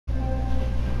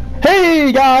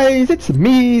Hey guys, it's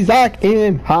me, Zach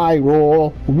in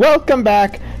Hyrule. Welcome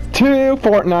back to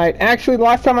Fortnite. Actually, the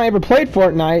last time I ever played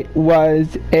Fortnite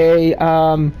was a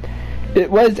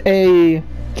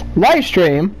live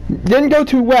stream. Didn't go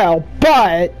too well,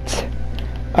 but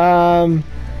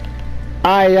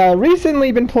I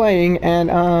recently been playing,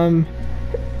 and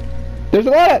there's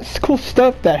a lot of cool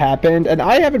stuff that happened, and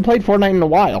I haven't played Fortnite in a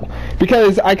while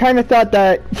because I kind of thought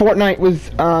that Fortnite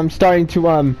was starting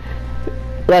to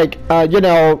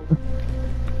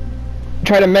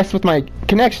try to mess with my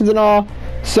connections and all.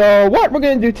 So what we're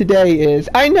gonna do today is,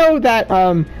 I know that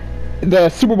the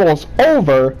Super Bowl's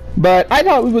over, but I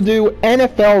thought we would do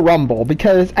NFL Rumble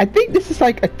because I think this is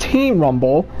like a team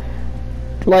rumble,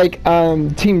 like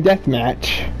team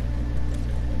deathmatch.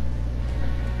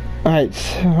 Alright,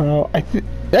 so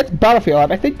that's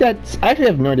Battlefield. I think that's, I actually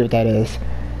have no idea what that is.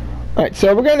 Alright,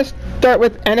 so we're gonna start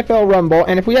with NFL Rumble,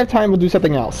 and if we have time we'll do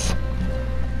something else.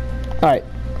 Alright.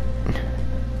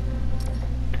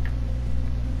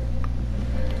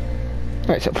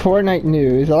 Alright, so Fortnite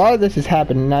news. A lot of this is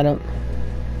happening and I don't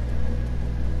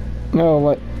know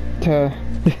what to...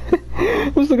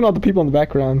 I'm just looking at all the people in the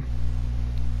background.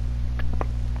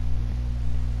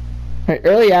 Alright,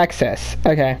 early access.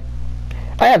 Okay.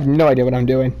 I have no idea what I'm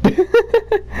doing.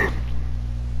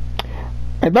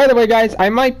 And by the way guys,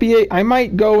 I might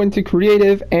go into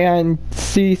creative and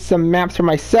see some maps for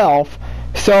myself.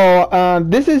 So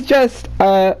this is just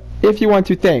if you want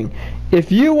to thing.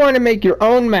 If you want to make your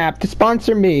own map to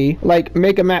sponsor me, like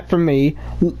make a map for me,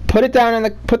 put it down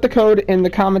in put the code in the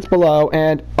comments below.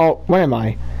 And oh, where am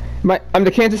I? I'm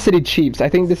the Kansas City Chiefs. I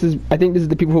think this is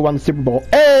the people who won the Super Bowl.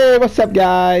 Hey, what's up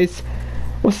guys?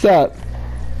 What's up?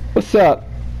 What's up?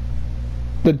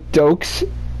 The Dokes?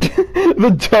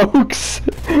 The Dokes?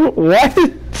 What?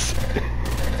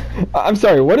 I'm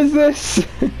sorry, what is this?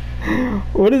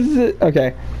 What is it?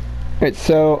 Okay. Alright,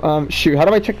 so, shoot, how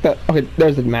do I check that? Okay,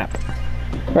 there's the map.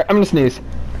 Alright, I'm gonna sneeze.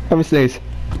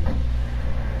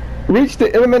 Reach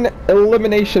the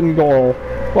elimination goal.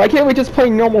 Why can't we just play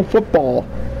normal football?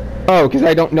 Oh, because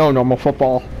I don't know normal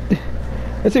football.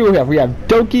 Let's see what we have. We have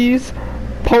Dokies,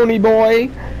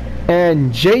 Ponyboy,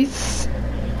 and Jace.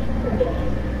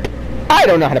 I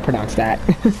don't know how to pronounce that.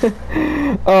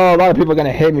 Oh, a lot of people are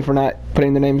gonna hate me for not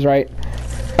putting the names right.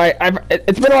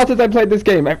 It's been a while since I played this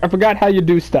game. I forgot how you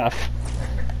do stuff.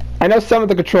 I know some of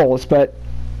the controls, but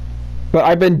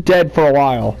I've been dead for a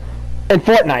while. In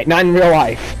Fortnite, not in real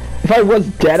life. If I was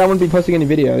dead, I wouldn't be posting any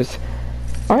videos.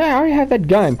 Oh yeah, I already have that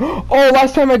gun. Oh,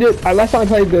 last time I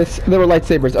played this, there were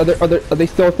lightsabers. Are they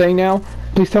still a thing now?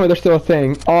 Please tell me they're still a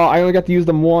thing. Oh, I only got to use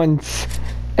them once.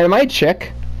 And am I a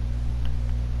chick?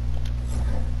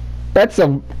 That's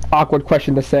an awkward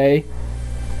question to say.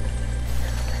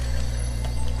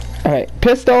 Alright,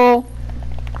 pistol.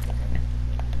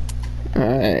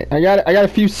 Alright, I got a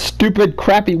few stupid,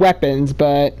 crappy weapons,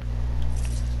 but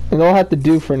they'll have to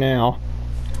do for now.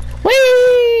 Whee!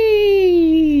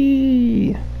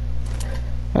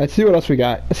 Let's see what else we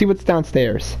got. Let's see what's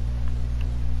downstairs.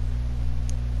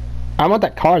 I want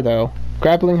that car though.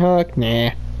 Grappling hook? Nah.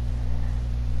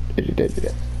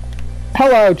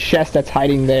 Hello, chest that's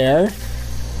hiding there.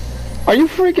 Are you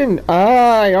freaking...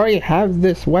 I already have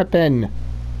this weapon.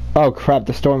 Oh crap,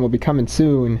 the storm will be coming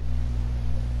soon.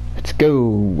 Let's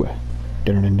go.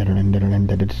 Alright,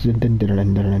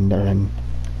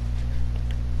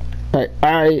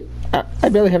 I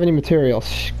barely have any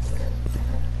materials.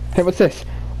 Hey, what's this?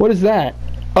 What is that?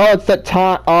 Oh, it's that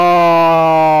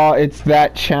oh, it's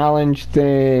that challenge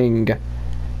thing.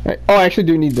 Right. Oh, I actually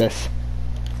do need this.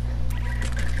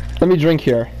 Let me drink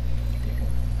here.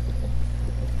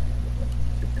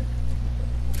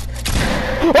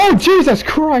 Oh, Jesus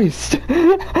Christ!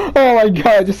 Oh my God,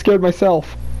 I just scared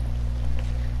myself.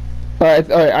 Alright,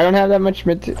 I don't have that much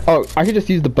oh, I could just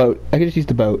use the boat.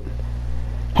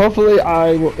 Hopefully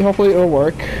it'll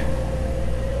work.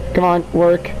 Come on,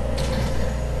 work.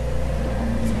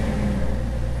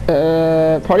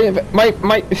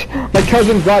 My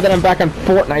cousin's glad that I'm back on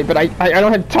Fortnite, but I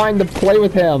don't have time to play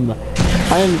with him.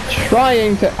 I'm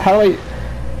trying to... How do I...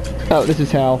 Oh, this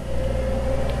is how.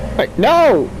 Wait,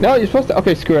 no! No, you're supposed to...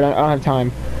 Okay, screw it. I don't have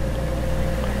time.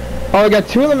 Oh, we got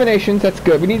 2 eliminations. That's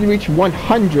good. We need to reach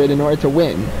 100 in order to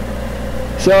win.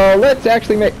 So, let's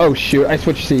actually make... Oh, shoot. I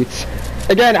switched seats.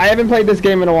 Again, I haven't played this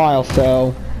game in a while,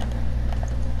 so...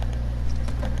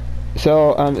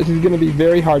 this is going to be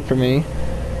very hard for me.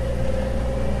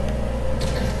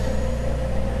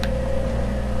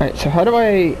 Alright, so how do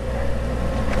I...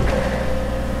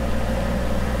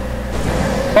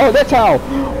 Oh, that's how!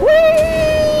 Whee!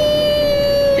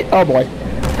 Oh boy.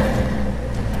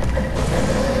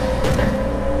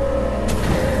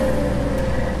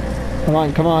 Come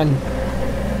on, come on.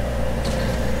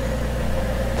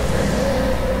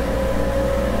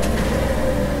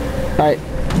 Alright,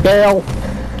 bail.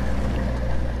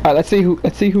 Alright, let's see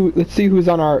who's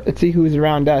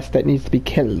around us that needs to be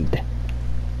killed. I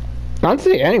don't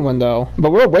see anyone though,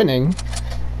 but we're winning.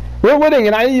 We're winning,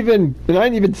 and I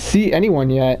didn't even see anyone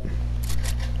yet.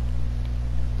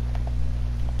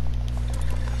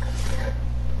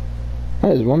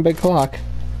 That is one big clock.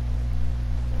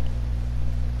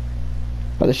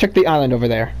 But let's check the island over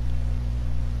there.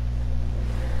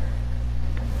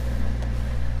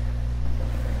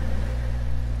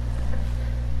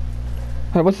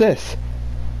 Alright, what's this?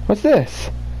 What's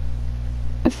this?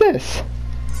 What's this?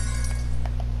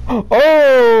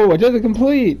 Oh, objective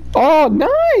complete. Oh,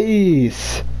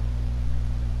 nice.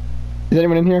 Is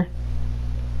anyone in here?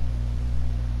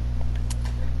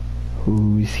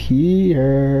 Who's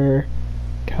here?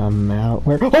 Come out.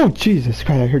 Where? Oh, Jesus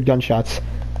Christ, I heard gunshots.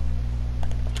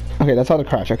 Okay, that's all the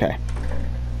crash. Okay.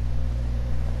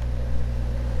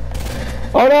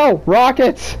 Oh no,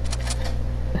 rockets.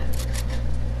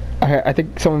 Okay, I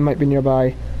think someone might be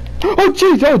nearby. Oh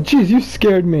jeez, you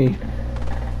scared me.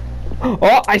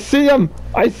 Oh, I see him!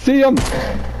 I see him!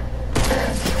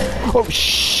 Oh,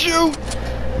 shoot!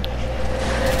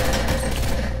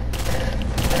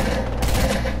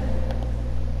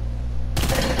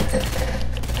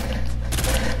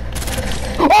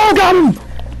 Oh, got him!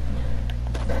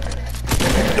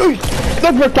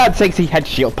 Look, for God's sakes, he had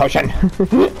shield potion.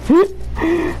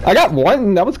 I got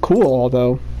one. That was cool,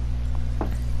 although.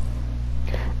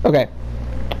 Okay.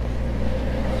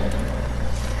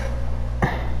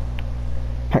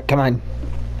 Come on.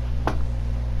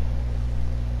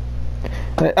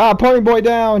 Ah, pony boy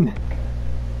down.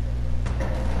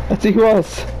 Let's see who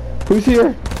else. Who's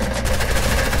here?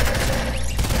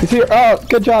 Who's here? Oh,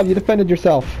 good job. You defended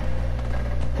yourself.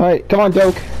 Alright, come on,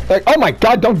 Doke. Like, oh my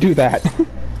God, don't do that.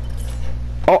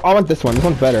 Oh, I want this one. This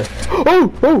one's better.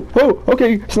 Oh,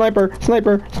 okay. Sniper.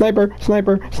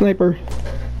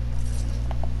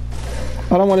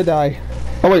 I don't want to die.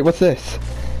 Oh wait, what's this?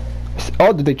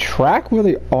 Oh, did they track where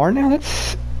they are now?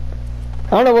 That's... I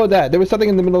don't know about that. There was something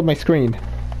in the middle of my screen.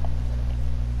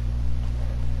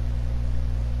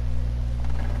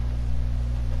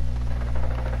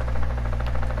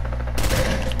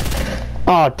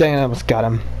 Oh, dang, I almost got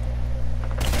him.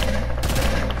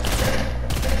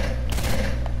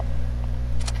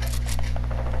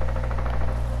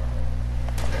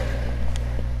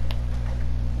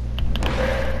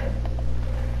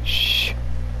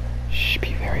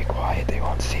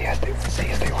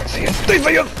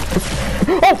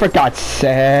 Oh, for God's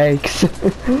sakes!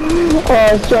 Oh,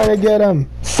 I was trying to get him.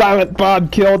 Silent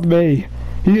Bob killed me.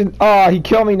 He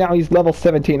killed me now. He's level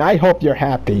 17. I hope you're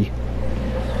happy.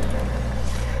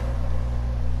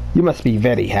 You must be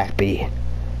very happy.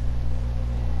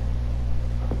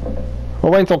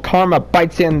 Well, wait until karma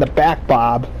bites you in the back,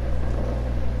 Bob.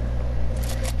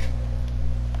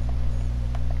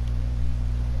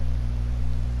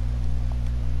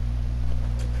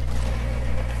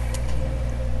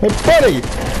 Hey, buddy!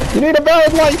 You need a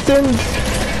valid license!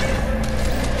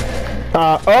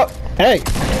 Oh, hey!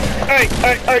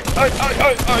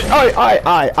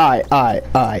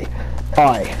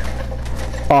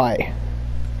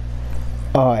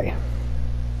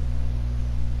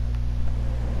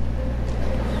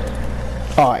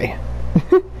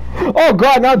 Oh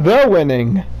God, now they're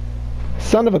winning!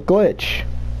 Son of a glitch.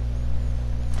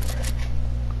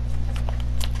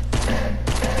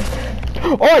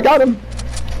 Oh, I got him!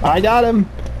 I got him!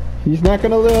 He's not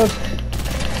gonna live.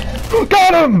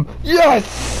 Got him!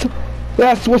 Yes!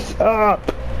 That's what's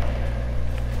up!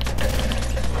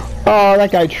 Oh,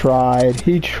 that guy tried.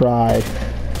 He tried.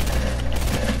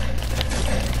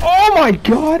 Oh my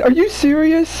God! Are you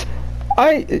serious?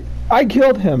 I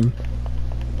killed him.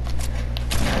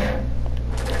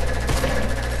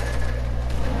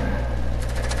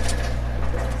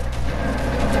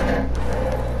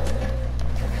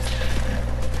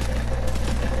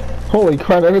 Holy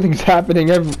crap, everything's happening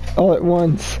all at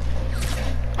once.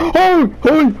 Oh,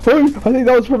 I think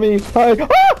that was for me. Oh,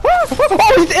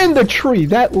 he's in the tree.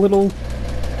 That little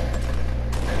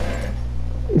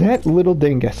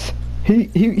dingus.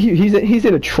 He's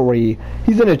in a tree.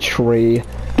 He's in a tree.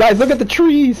 Guys, look at the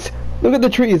trees. Look at the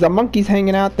trees. A monkey's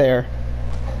hanging out there.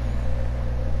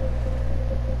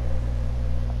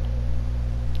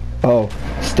 Oh,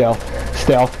 stealth.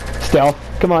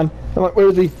 Come on. Where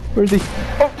is he?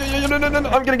 Oh, no,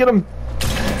 I'm gonna get him.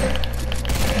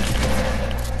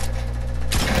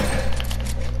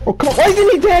 Oh, come on. Why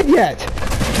isn't he dead yet?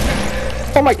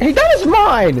 Oh my, hey, that is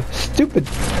mine. Stupid.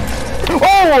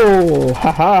 Oh,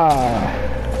 haha.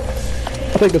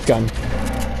 take this gun.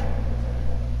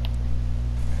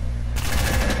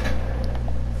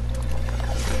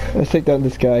 Let's take down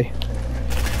this guy.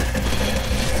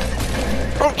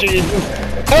 Oh Jesus!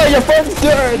 Hey, your friend's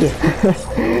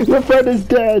dead! Your friend is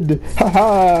dead!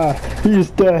 Haha! He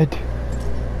is dead.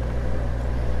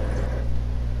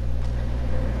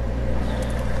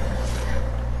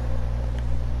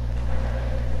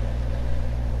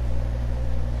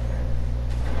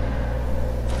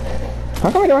 How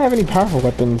come I don't have any powerful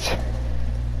weapons?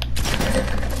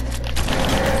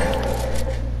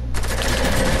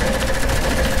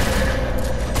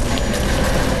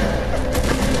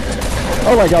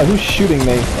 Oh my god, who's shooting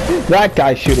me? That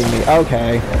guy's shooting me.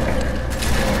 Okay.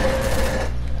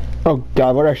 Oh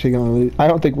god, we're actually gonna lose. I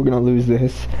don't think we're gonna lose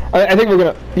this. I think we're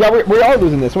gonna... Yeah, we are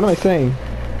losing this. What am I saying?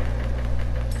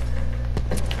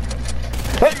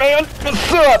 Hey man,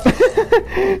 what's up?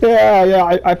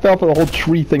 yeah, I fell for the whole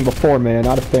tree thing before, man.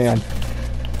 Not a fan.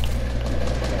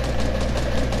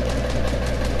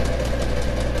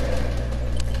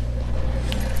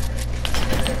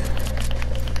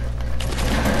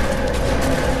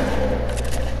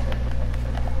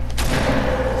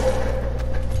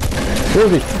 Where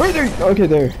is he? Right there! Okay,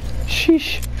 there.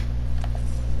 Sheesh.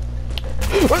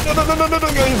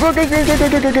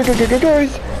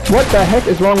 Guys, what the heck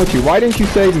is wrong with you? Why didn't you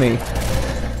save me?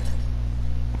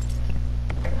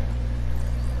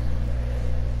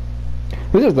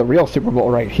 This is the real Super Bowl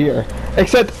right here.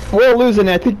 Except we're losing.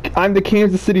 I think I'm the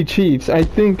Kansas City Chiefs. I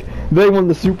think they won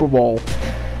the Super Bowl.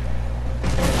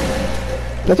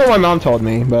 That's what my mom told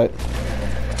me, but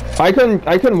I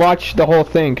couldn't watch the whole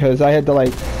thing because I had to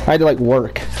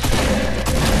work.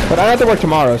 But I have to work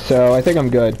tomorrow, so I think I'm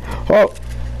good. Oh,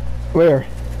 where?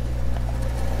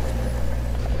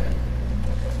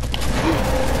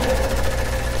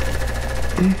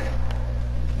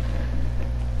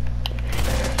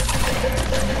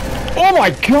 Oh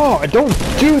my god, don't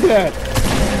do that!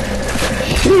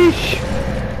 Sheesh!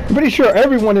 I'm pretty sure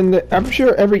I'm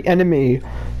sure every enemy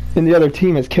in the other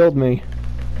team has killed me.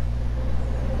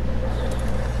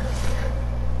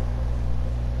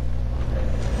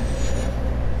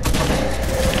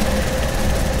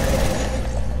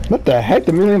 What the heck?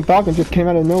 The Millennium Falcon just came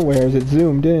out of nowhere as it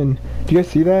zoomed in. Do you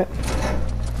guys see that?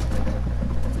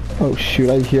 Oh shoot,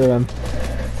 I hear him.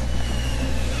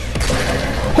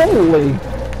 Holy!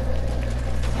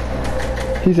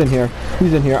 He's in here.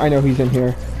 He's in here. I know he's in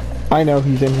here. I know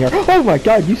he's in here. Oh my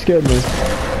god, you scared me.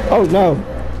 Oh no.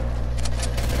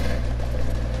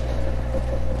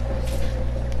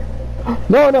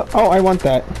 No, no. Oh, I want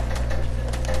that.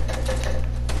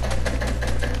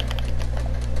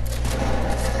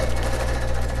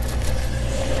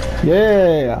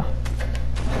 Yeah.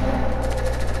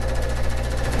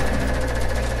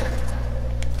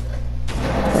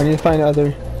 I need to find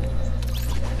other.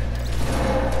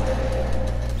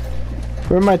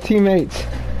 Where are my teammates?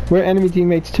 Where are enemy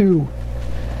teammates too?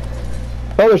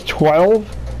 Oh, there's 12?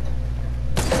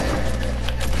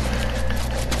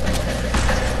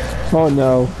 Oh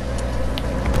no.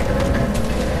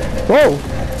 Whoa!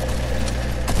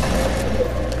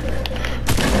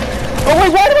 Oh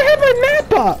wait, why do I have my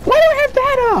map up? Why do I have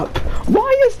that up?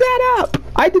 Why is that up?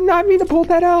 I did not mean to pull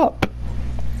that up.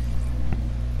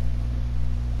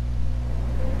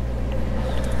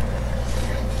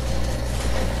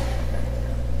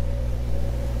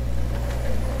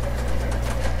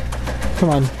 Come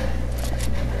on.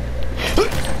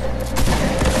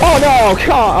 Oh no!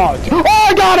 God. Oh,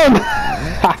 I got him!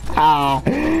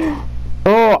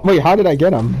 Oh, wait, how did I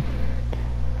get him?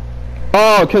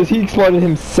 Oh, because he exploded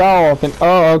himself, and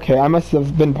oh, okay, I must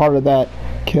have been part of that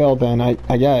kill then. I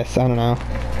guess, I don't know.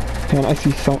 Man, I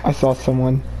saw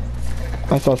someone.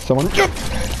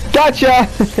 Gotcha!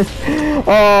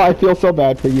 Oh, I feel so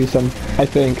bad for you. I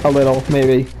think a little,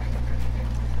 maybe.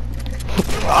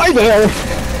 Hi there.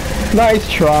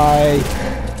 Nice try.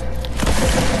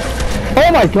 Oh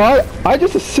my god, I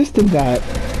just assisted that.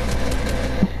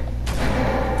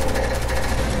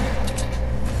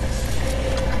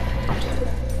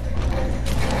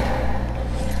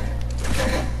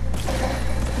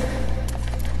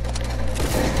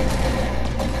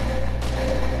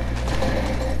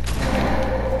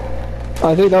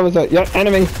 I think that was a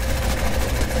enemy.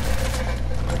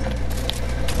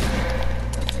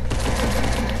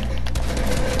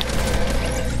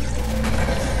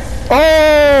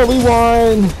 Oh, we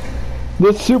won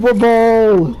the Super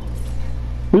Bowl.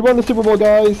 We won the Super Bowl,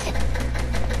 guys.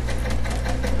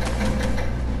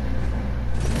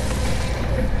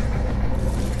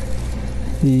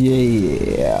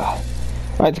 Yeah.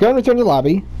 All right, let's go and return to the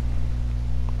lobby.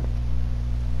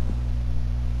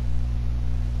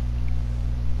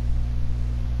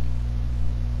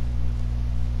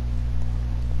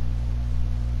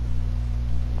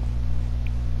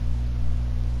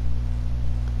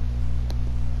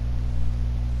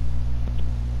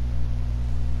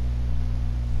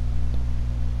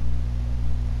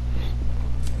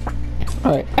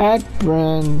 Alright, add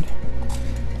friend.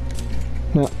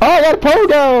 No. Oh, I got a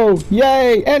pogo!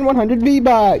 Yay! And 100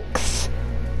 V-Bucks!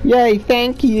 Yay,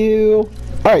 thank you!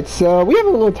 Alright, so we have a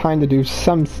little time to do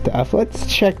some stuff. Let's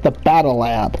check the battle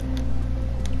lab.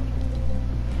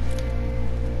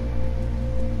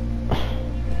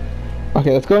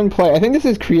 Okay, let's go ahead and play. I think this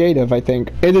is creative, I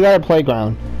think. It is at a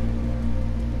playground.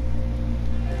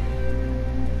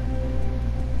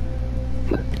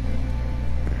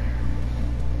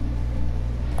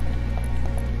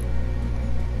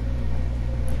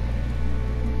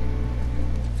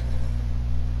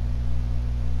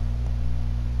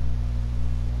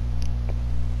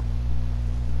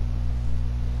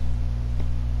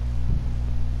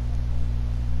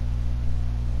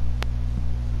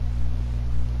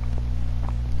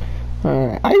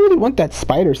 Alright, I really want that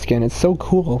spider skin. It's so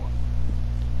cool.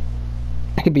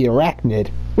 I could be Arachnid,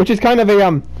 which is kind of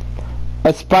a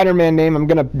Spider-Man name I'm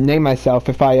gonna name myself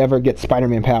if I ever get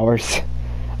Spider-Man powers.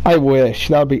 I wish.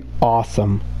 That would be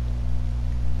awesome.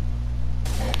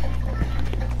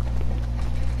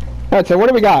 Alright, so what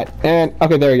do we got? And,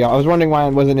 okay, there we go. I was wondering why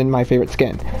it wasn't in my favorite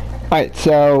skin. Alright,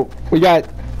 so we got...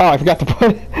 Oh, I forgot to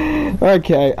put...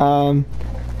 Okay, Oh,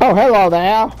 hello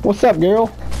there. What's up,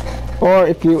 girl? Or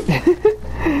if you...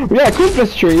 We got a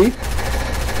Christmas tree.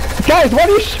 Guys, what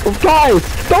are you... Guys,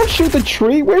 don't shoot the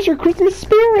tree. Where's your Christmas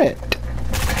spirit?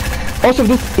 Also,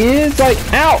 this is like...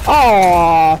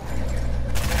 Ow!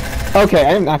 Aww! Okay,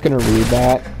 I'm not gonna read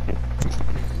that.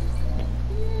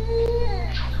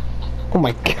 Oh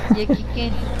my god.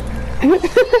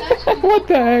 What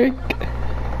the heck?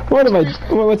 What am I...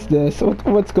 What's this?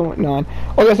 What's going on?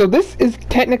 Okay, so this is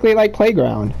technically like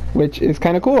Playground, which is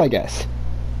kind of cool, I guess.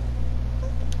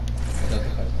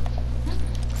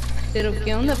 Pero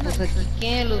qué onda, pues aquí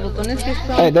qué, los botones que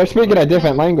son. Hey, they're speaking a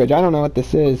different language. I don't know what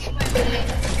this is.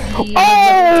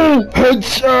 Oh!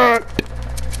 Headshot!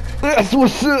 That's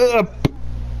what's up!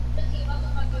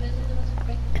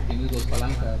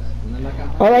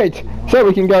 Alright, so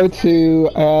we can go to,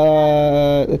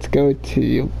 let's go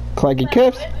to Claggy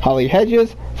Cliffs, Holly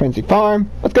Hedges, Frenzy Farm.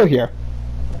 Let's go here.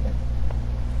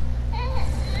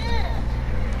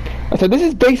 So this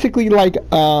is basically like,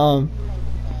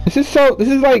 this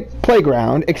is like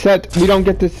Playground, except we don't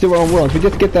get to do our own worlds. We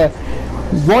just get to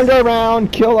wander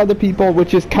around, kill other people,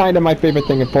 which is kind of my favorite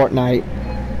thing in Fortnite.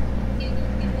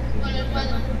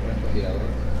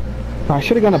 I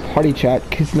should have gone to party chat,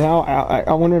 because now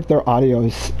I wonder if their audio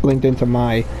is linked into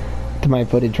my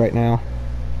footage right now.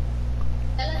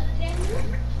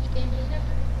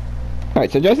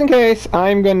 Alright, so just in case,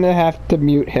 I'm gonna have to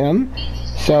mute him.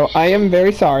 So I am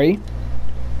very sorry.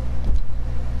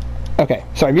 Okay,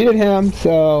 so I muted him,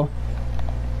 so...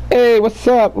 Hey, what's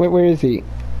up? Where is he?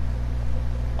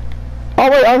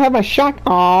 Oh wait, I don't have my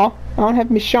I don't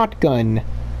have my shotgun.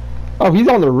 Oh, he's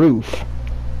on the roof.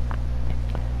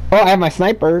 Oh, I have my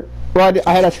sniper. Well,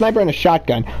 I had a sniper and a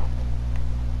shotgun.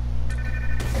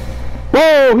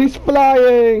 Whoa, he's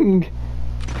flying!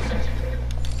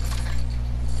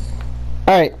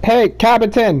 Alright, hey,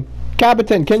 Captain!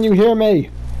 Captain, can you hear me?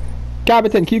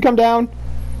 Captain, can you come down?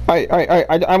 Alright,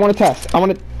 I want to test.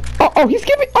 Oh, he's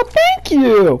giving... Oh, thank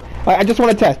you! I just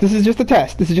want to test. This is just a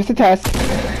test. This is just a test.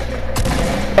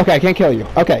 Okay, I can't kill you.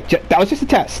 Okay, that was just a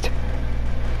test.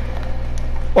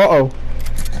 Uh-oh.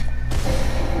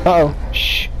 Uh-oh.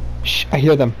 Shh. Shh. I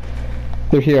hear them.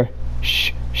 They're here.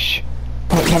 Shh. Shh.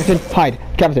 Oh, Captain, hide.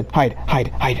 Captain, hide. Hide.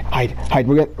 Hide. Hide. Hide.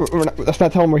 Let's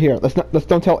not tell them we're here. Let's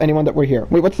don't tell anyone that we're here.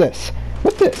 Wait, what's this?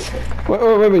 What's this?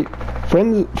 Wait.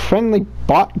 Friendly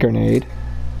bot grenade.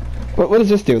 What does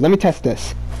this do? Let me test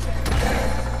this.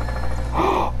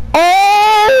 Oh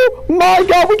my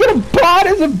god, we get a bot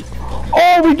as a...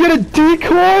 Oh, we get a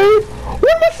decoy?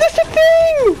 When was this a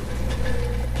thing?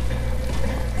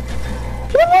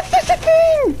 When was this a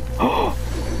thing? Oh,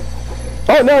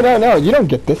 no, you don't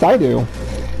get this, I do.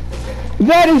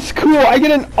 That is cool, I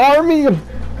get an army of...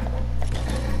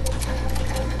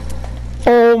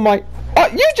 Oh my... Oh,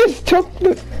 you just took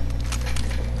the...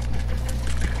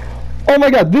 Oh my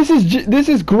god, this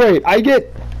is great. I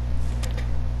get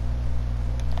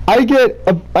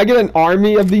an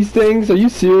army of these things. Are you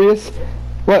serious?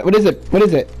 What is it? What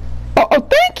is it? Oh,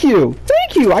 thank you.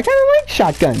 Thank you. I kind of like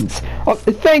shotguns. Oh,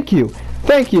 thank you.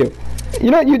 Thank you.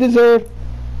 You know what you deserve?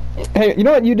 Hey, you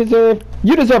know what you deserve?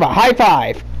 You deserve a high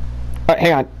five.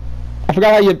 Hang on. I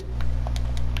forgot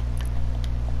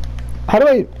how do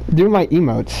I do my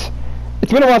emotes?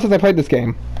 It's been a while since I played this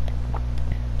game.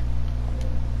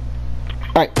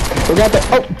 Alright, we got that.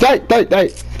 Oh, die.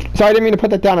 Sorry, I didn't mean to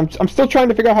put that down. I'm still trying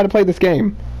to figure out how to play this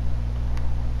game.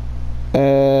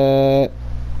 Alright,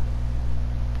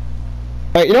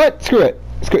 you know what? Screw it.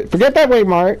 Forget that way,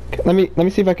 Mark. Let me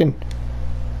see if I can.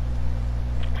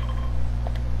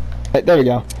 There we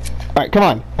go. All right, come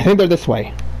on. I think they're this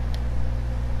way.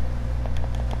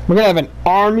 We're gonna have an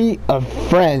army of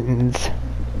friends.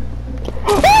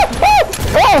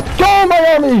 Oh, go, my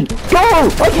army! Go!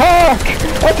 Attack!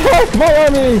 Attack, my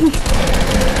army!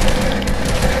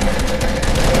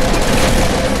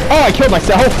 Oh, I killed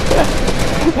myself!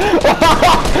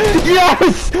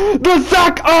 Yes! The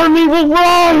Zack army will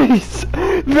rise!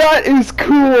 That is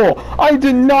cool! I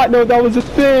did not know that was a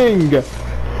thing!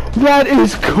 That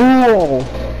is cool!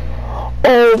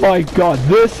 Oh my god,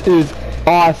 this is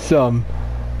awesome!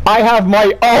 I have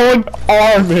my own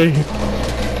army!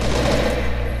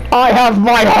 I have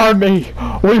my army!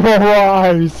 We will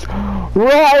rise!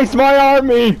 Rise, my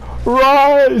army!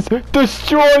 Rise!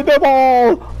 Destroy them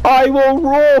all! I will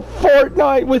rule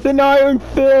Fortnite with an iron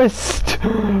fist!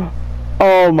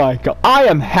 Oh my god. I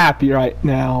am happy right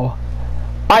now.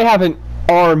 I have an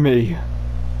army.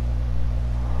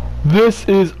 This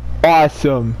is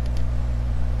awesome.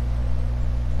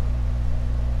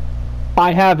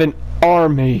 I have an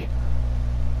army.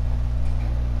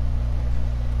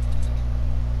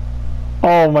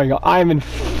 Oh my god, I'm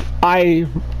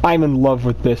in love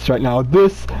with this right now.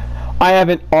 I have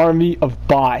an army of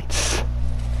bots.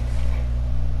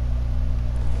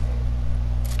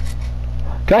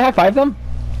 Can I high five them?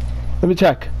 Let me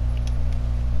check.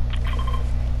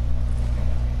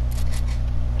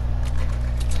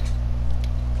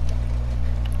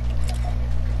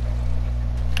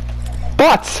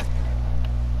 Bots!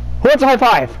 Who wants a high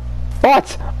five?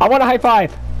 Bots! I want a high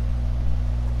five!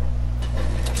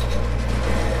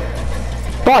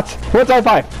 Bots! Who wants a high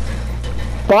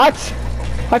five? Bots!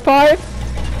 High five!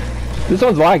 This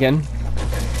one's lagging.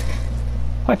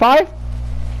 High five?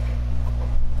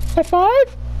 High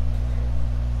five?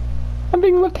 I'm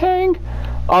being left hang.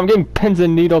 Oh, I'm getting pins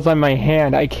and needles on my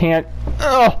hand. I can't.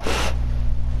 Oh,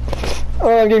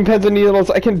 I'm getting pins and needles.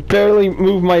 I can barely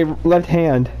move my left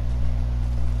hand.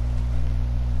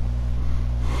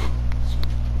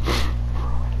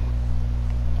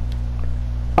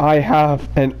 I have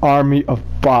an army of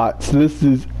bots. This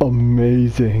is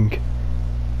amazing.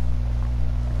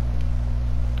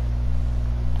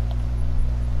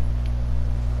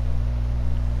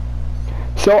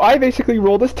 So I basically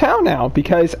rule this town now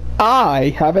because I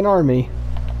have an army.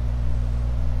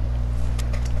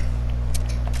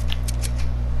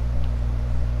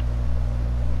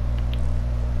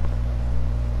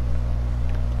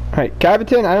 Alright,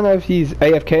 Captain, I don't know if he's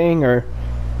AFKing or...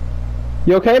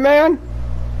 You okay, man?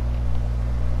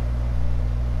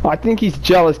 Oh, I think he's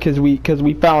jealous because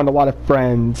we found a lot of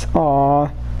friends.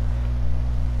 Aw.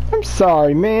 I'm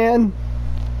sorry, man.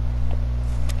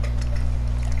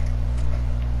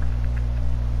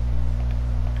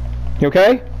 You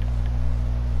okay?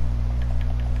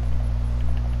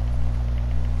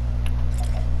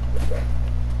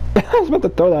 I was about to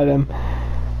throw that at him.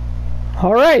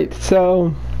 Alright,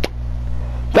 so...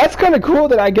 That's kind of cool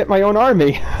that I get my own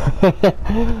army.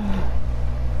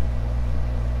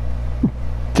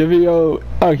 Divio...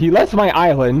 Oh, he left my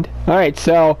island. Alright,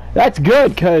 so that's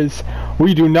good because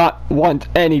we do not want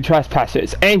any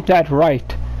trespassers. Ain't that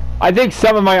right? I think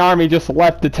some of my army just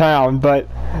left the town, but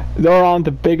they're on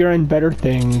to bigger and better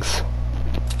things.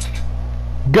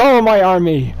 Go, my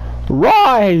army!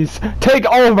 Rise! Take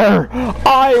over!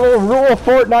 I will rule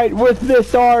Fortnite with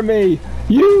this army!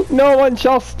 No one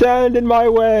shall stand in my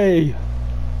way!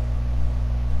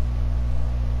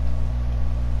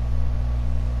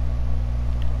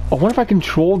 I wonder if I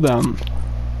control them.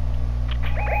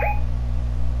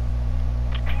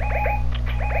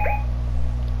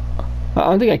 I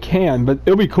don't think I can, but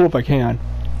it'll be cool if I can.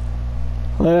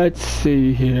 Let's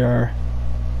see here.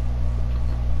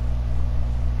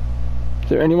 Is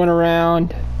there anyone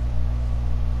around?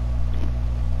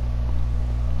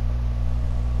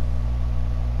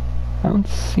 I don't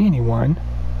see anyone.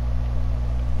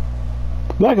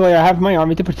 Luckily, I have my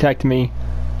army to protect me.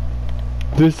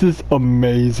 This is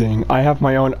amazing. I have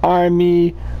my own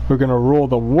army. We're gonna rule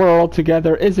the world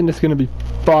together. Isn't this gonna be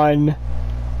fun?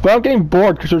 But I'm getting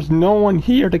bored because there's no one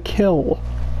here to kill.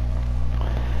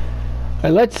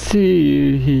 Let's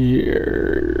see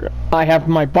here. I have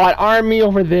my bot army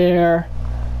over there.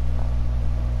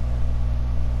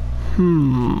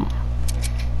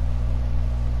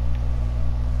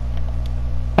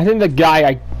 I think the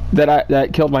guy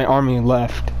that killed my army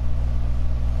left.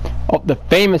 Oh, the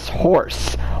famous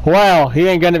horse. Well, he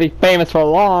ain't gonna be famous for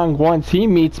long once he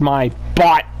meets my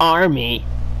bot army.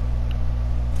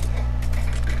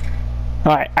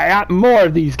 Alright, I got more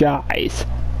of these guys.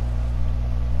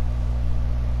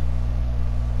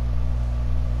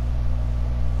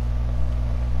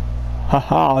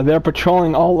 Haha, they're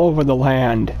patrolling all over the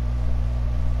land.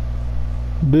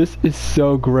 This is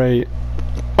so great.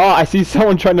 Oh, I see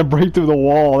someone trying to break through the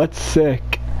wall. That's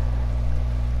sick.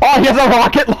 Oh, he has a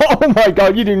rocket! Oh my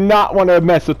god, you do not want to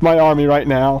mess with my army right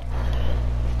now.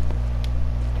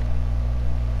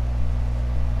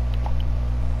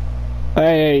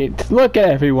 Hey, look at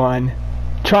everyone.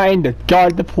 Trying to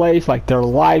guard the place like their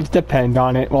lives depend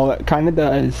on it. Well, it kind of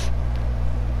does.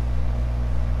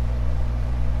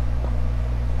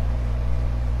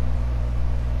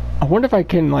 I wonder if I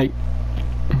can, like,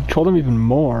 control them even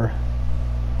more.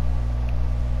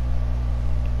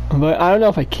 But I don't know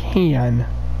if I can.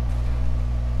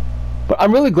 But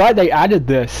I'm really glad they added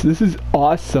this. This is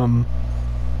awesome.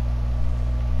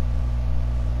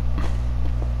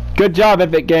 Good job,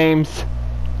 Epic Games.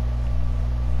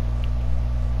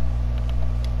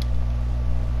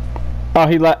 Oh,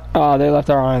 they left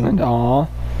our island. Aw.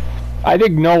 I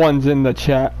think no one's in the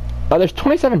chat. Oh, there's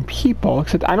 27 people,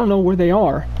 except I don't know where they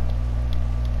are.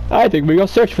 I think we go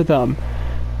search for them.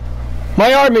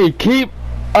 My army, keep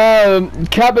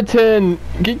Captain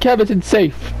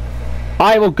safe.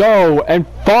 I will go and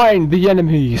find the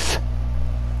enemies.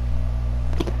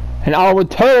 And I'll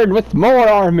return with more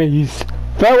armies.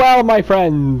 Farewell, my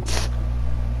friends.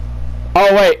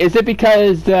 Oh wait, is it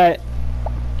because that...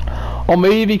 Or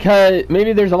maybe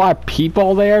there's a lot of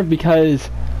people there because...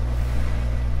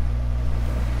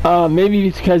 maybe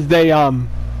because they, I'm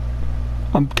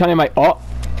kind of my... Oh,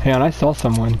 hang on, I saw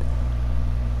someone.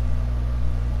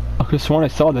 I could have sworn I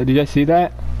saw that. Did you guys see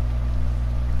that?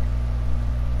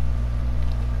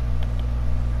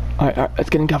 Alright, let's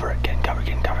get in cover. Get in cover,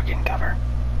 get in cover, get in cover.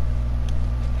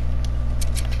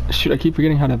 Shoot, I keep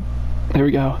forgetting how to... There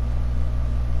we go.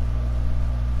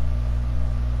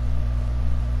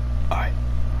 Alright.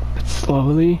 Let's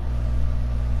slowly...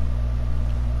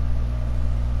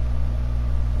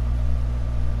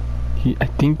 I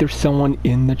think there's someone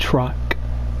in the truck.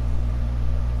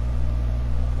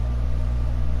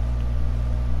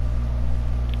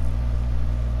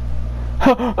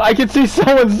 I can see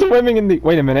someone swimming in the...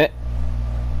 Wait a minute.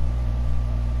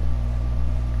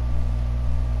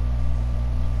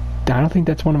 I don't think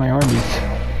that's one of my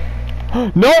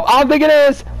armies. Nope, I don't think it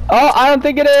is. Oh, I don't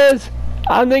think it is.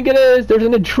 I don't think it is. There's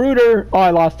an intruder. Oh,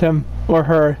 I lost him. Or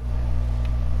her.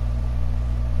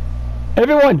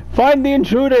 Everyone, find the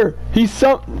intruder. He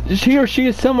or she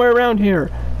is somewhere around here.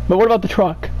 But what about the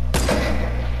truck?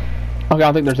 Okay, I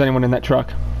don't think there's anyone in that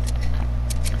truck.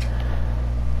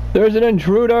 There's an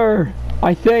intruder,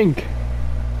 I think.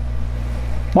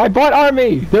 My bot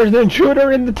army! There's an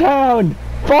intruder in the town!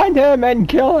 Find him and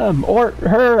kill him! Or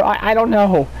her, I don't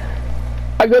know.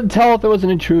 I couldn't tell if it was an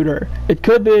intruder. It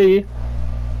could be.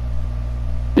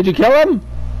 Did you kill him?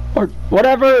 Or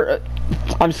whatever.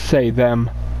 I'm just say them.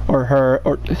 Or her.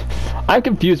 Or I'm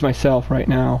confused myself right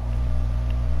now.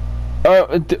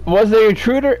 Was the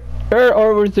intruder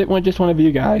or was it just one of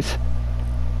you guys?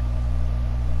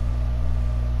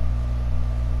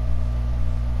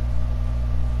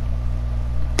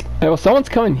 Hey, well, someone's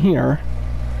coming here.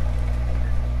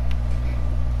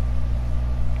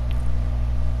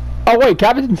 Oh wait,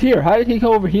 Captain's here. How did he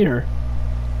go over here?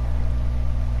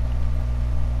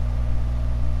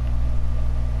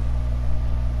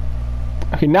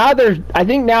 Okay, now I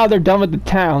think now they're done with the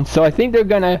town, so I think they're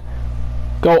gonna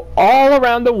go all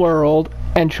around the world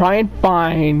and try and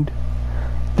find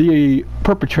the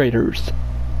perpetrators.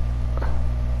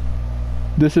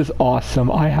 This is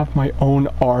awesome. I have my own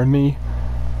army.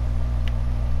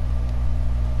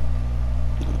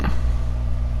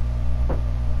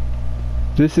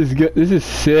 This is good. This is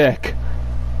sick.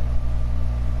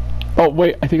 Oh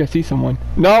wait, I think I see someone.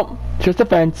 No, just a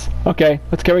fence. Okay,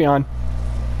 let's carry on.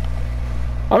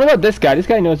 I don't know about this guy. This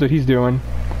guy knows what he's doing.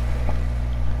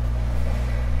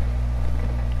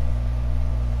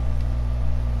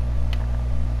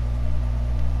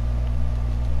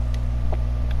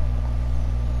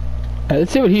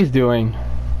 Let's see what he's doing.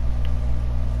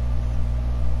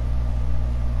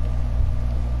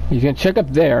 He's gonna check up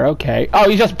there, okay. Oh,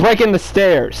 he's just breaking the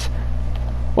stairs.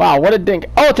 Wow, what a dink.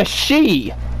 Oh, it's a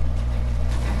she!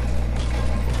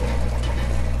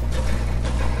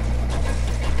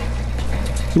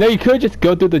 You know, you could just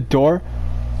go through the door.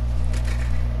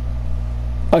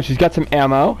 Oh, she's got some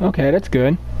ammo. Okay, that's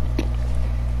good.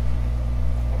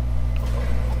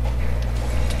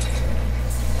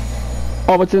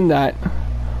 Oh, what's in that?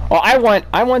 Oh, I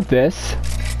want this.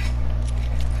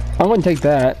 I'm gonna take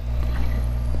that.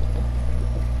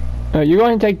 You're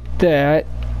going to take that.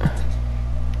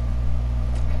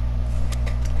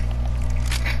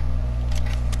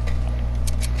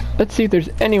 Let's see if there's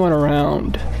anyone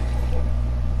around.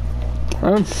 I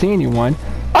don't see anyone.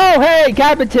 Oh, hey,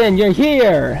 Captain, you're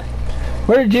here.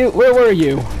 Where were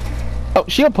you? Oh,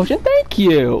 shield potion, thank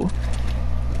you.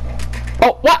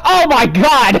 Oh, what? Oh my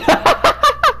God!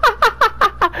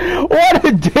 What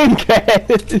a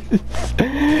dingus!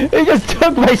 He just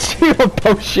took my shield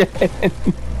potion.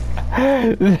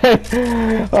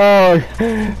 Oh,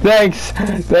 thanks.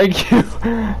 Thank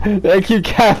you,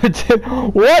 Captain.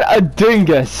 What a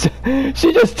dingus!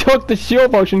 She just took the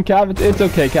shield potion, Captain. It's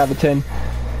okay, Captain.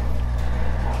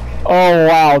 Oh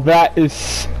wow, that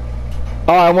is.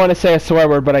 Oh, I want to say a swear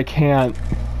word, but I can't.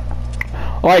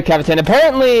 Alright, Captain.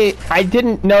 Apparently, I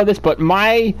didn't know this, but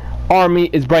my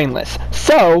army is brainless.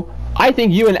 So, I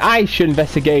think you and I should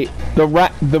investigate the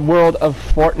world of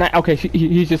Fortnite. Okay,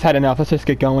 he's just had enough. Let's just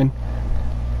get going.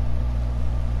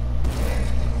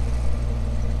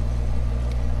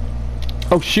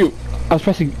 Oh, shoot. I was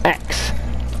pressing X.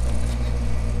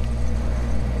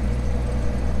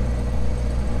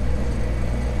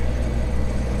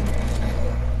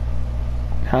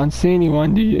 I don't see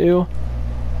anyone, do you?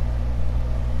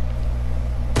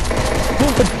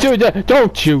 Dude,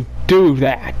 don't you do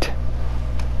that!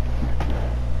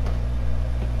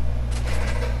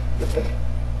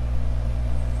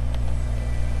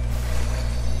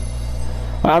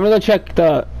 I'm gonna check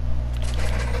the.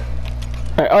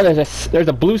 Right, oh, there's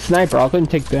a blue sniper. I couldn't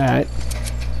take that.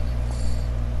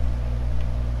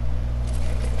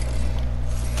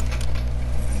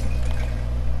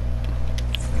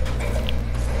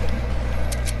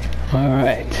 All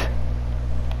right.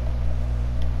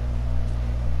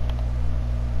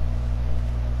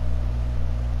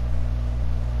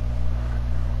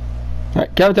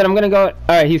 Alright, Captain, I'm gonna go.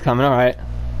 Alright, he's coming, alright.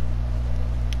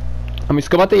 Let me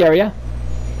scope out the area.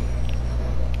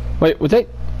 Wait, was it?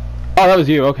 Oh, that was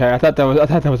you, okay. I thought that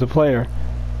was a player.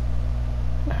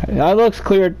 That looks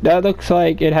clear. That looks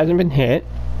like it hasn't been hit.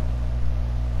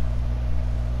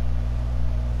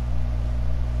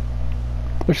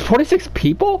 There's 46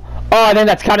 people? Oh, I think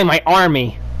that's counting my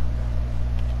army.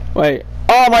 Wait.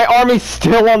 Oh, my army's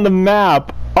still on the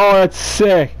map. Oh, that's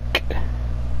sick.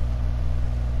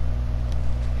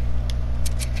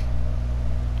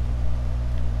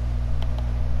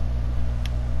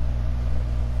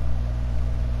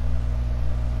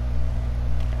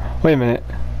 Wait a minute.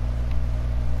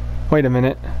 Wait a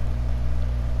minute.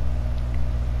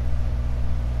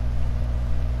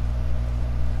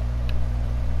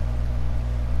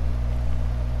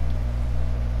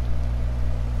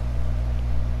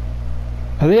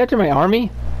 Are they after my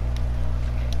army?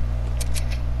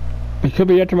 They could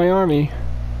be after my army.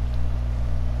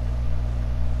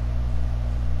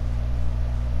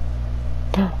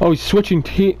 Oh, he's switching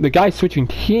the guy's switching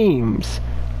teams.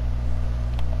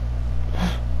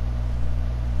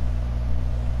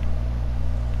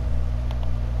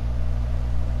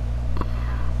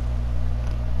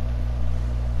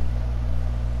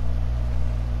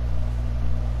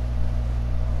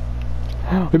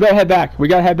 We better head back. We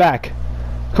gotta head back.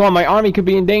 Come on, my army could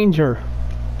be in danger.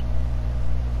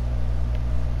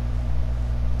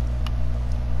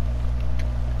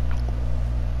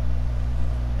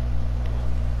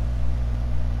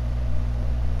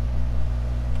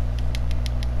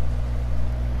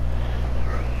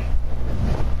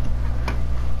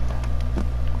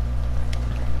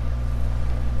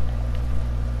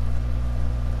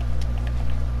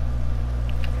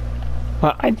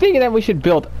 I'm thinking that we should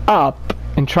build up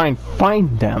and try and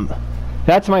find them.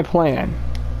 That's my plan.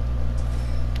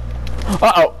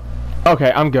 Uh-oh.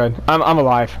 Okay, I'm good. I'm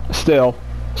alive. Still.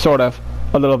 Sort of.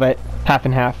 A little bit. Half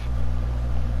and half.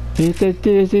 It's a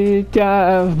dizzy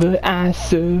dive, but I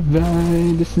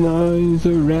survived. The noise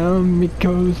around me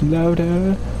goes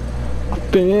louder.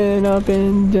 I've been up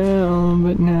and down,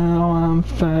 but now I'm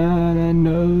fine. I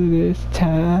know this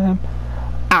time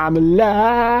I'm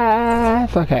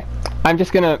alive. Okay. I'm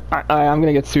just gonna, I'm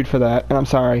gonna get sued for that, and I'm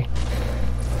sorry.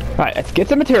 Alright, let's get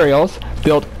the materials,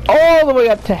 build all the way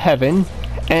up to heaven,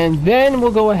 and then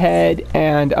we'll go ahead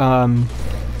and,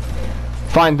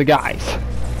 find the guys.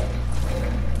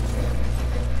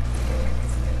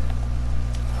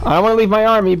 I don't want to leave my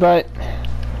army, but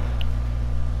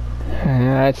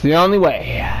that's the only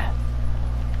way.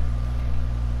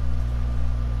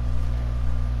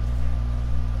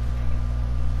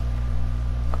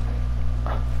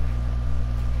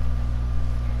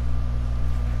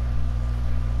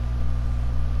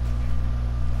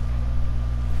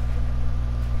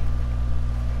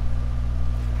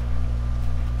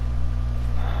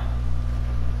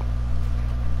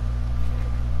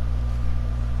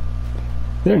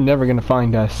 They're never gonna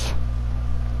find us.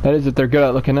 That is if they're good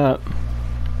at looking up.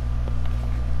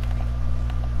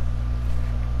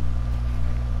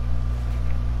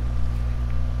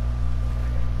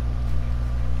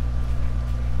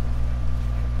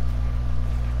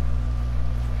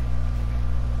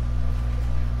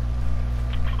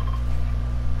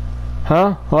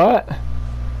 Huh? What?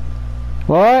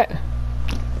 What?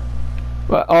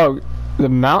 What? Oh, the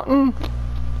mountain?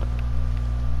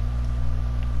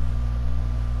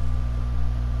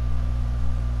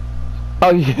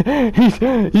 Oh,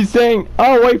 he's saying,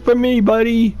 oh, wait for me,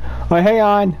 buddy. Oh, hang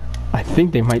on. I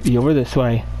think they might be over this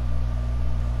way.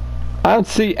 I don't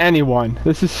see anyone.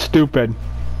 This is stupid.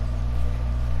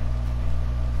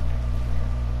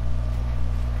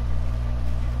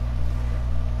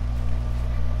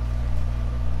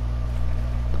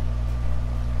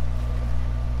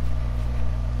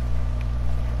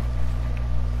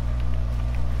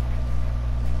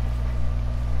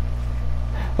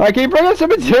 Alright, can you bring us some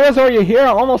materials while you're here?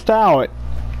 I'm almost out.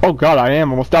 Oh god, I am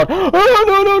almost out. Oh no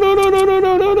no no no no no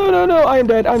no no no no no! I am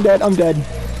dead. I'm dead. I'm dead.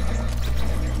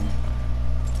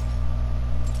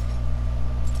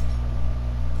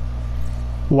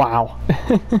 Wow.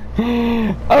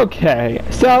 Okay,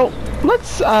 so let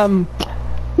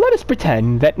us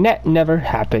pretend that never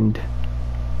happened.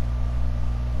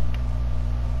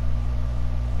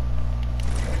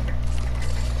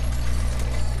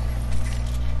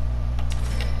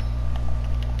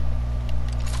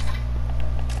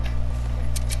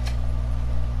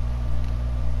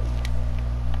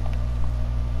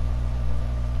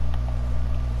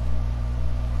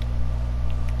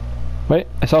 Wait,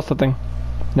 I saw something.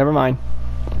 Never mind.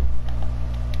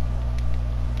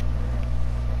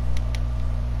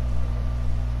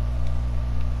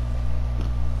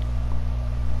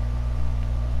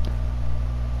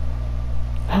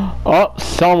 Oh,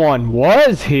 someone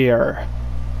was here.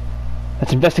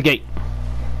 Let's investigate.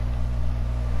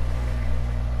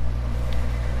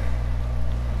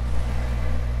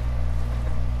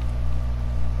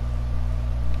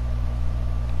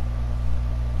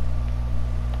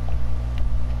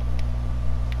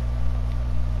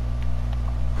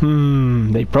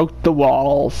 They broke the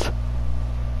walls.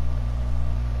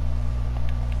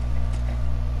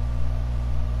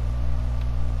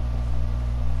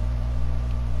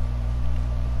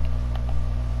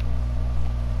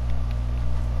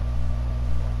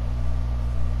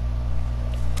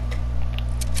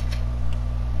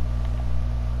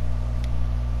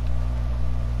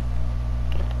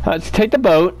 Let's take the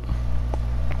boat.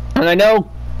 And I know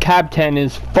Cab 10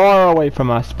 is far away from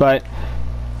us, but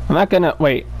I'm not gonna...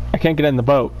 Wait, I can't get in the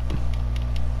boat.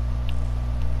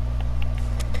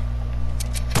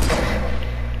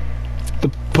 The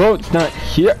boat's not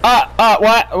here.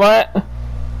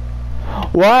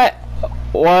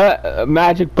 What?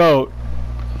 Magic boat.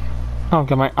 Oh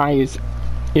god, my eye is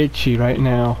itchy right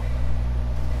now.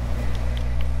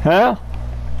 Huh?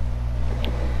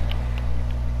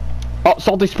 Oh,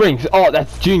 Salty Springs. Oh,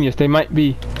 that's genius. They might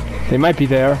be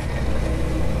there.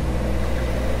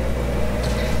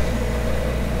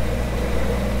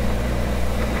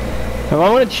 I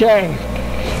want to check.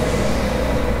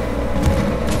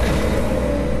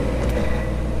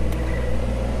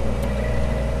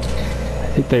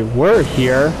 I think they were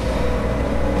here.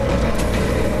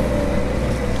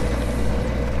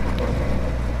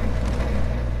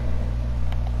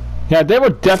 Yeah, they were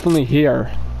definitely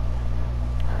here.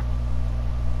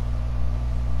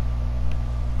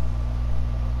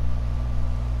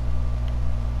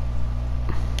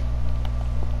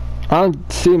 I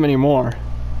don't see them anymore.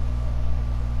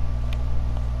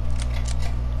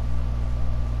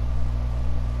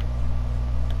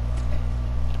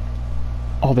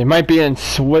 Oh, they might be in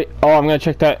Sweat. Oh, I'm gonna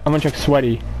check that. I'm gonna check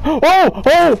Sweaty. Oh!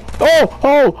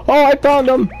 I found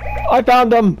them! I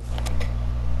found them!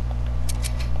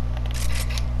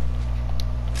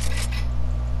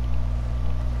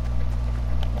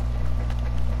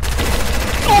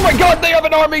 Oh my god, they have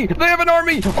an army! They have an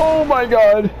army! Oh my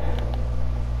god!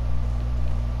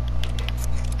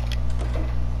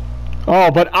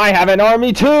 Oh, but I have an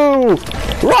army too!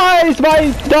 Rise,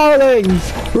 my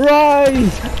darlings!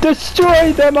 Rise!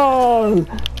 Destroy them all!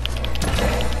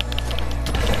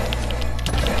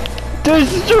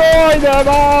 Destroy them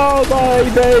all, my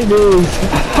babies!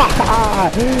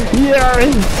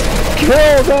 Yes!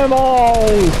 Kill them all!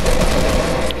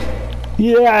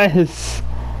 Yes!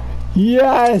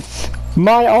 Yes!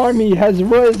 My army has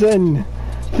risen!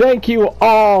 Thank you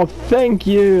all! Thank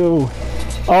you!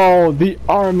 Oh, the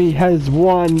army has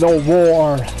won the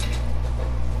war!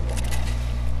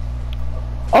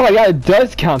 Oh my god, it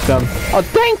does count them. Oh,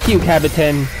 thank you,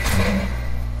 Captain.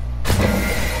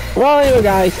 Well, anyway,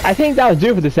 guys, I think that'll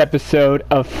do for this episode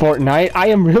of Fortnite. I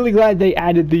am really glad they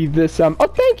added oh,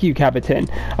 thank you, Captain.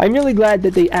 I'm really glad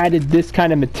that they added this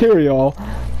kind of material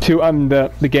to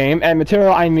the game. And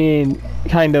material, I mean,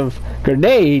 kind of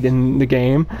grenade in the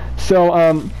game. So,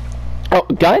 oh,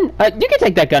 gun? You can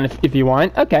take that gun if you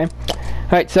want. Okay.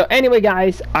 Alright, so anyway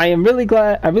guys, I really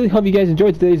hope you guys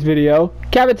enjoyed today's video.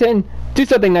 Captain, do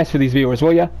something nice for these viewers,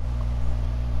 will ya?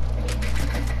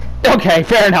 Okay,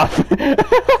 fair enough.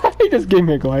 He just gave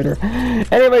me a glider.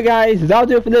 Anyway guys, that'll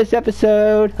do it for this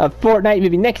episode of Fortnite.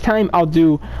 Maybe next time I'll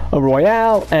do a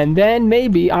Royale, and then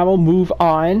maybe I will move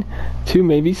on to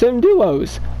maybe some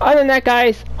duos. Other than that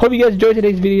guys, hope you guys enjoyed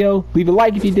today's video. Leave a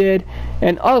like if you did.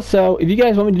 And also, if you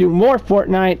guys want me to do more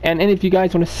Fortnite, and if you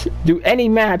guys want to do any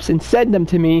maps and send them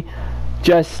to me,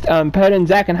 just put in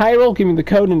Zach and Hyrule, give me the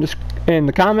code in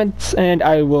the comments, and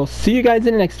I will see you guys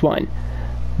in the next one.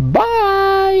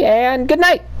 Bye, and good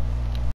night!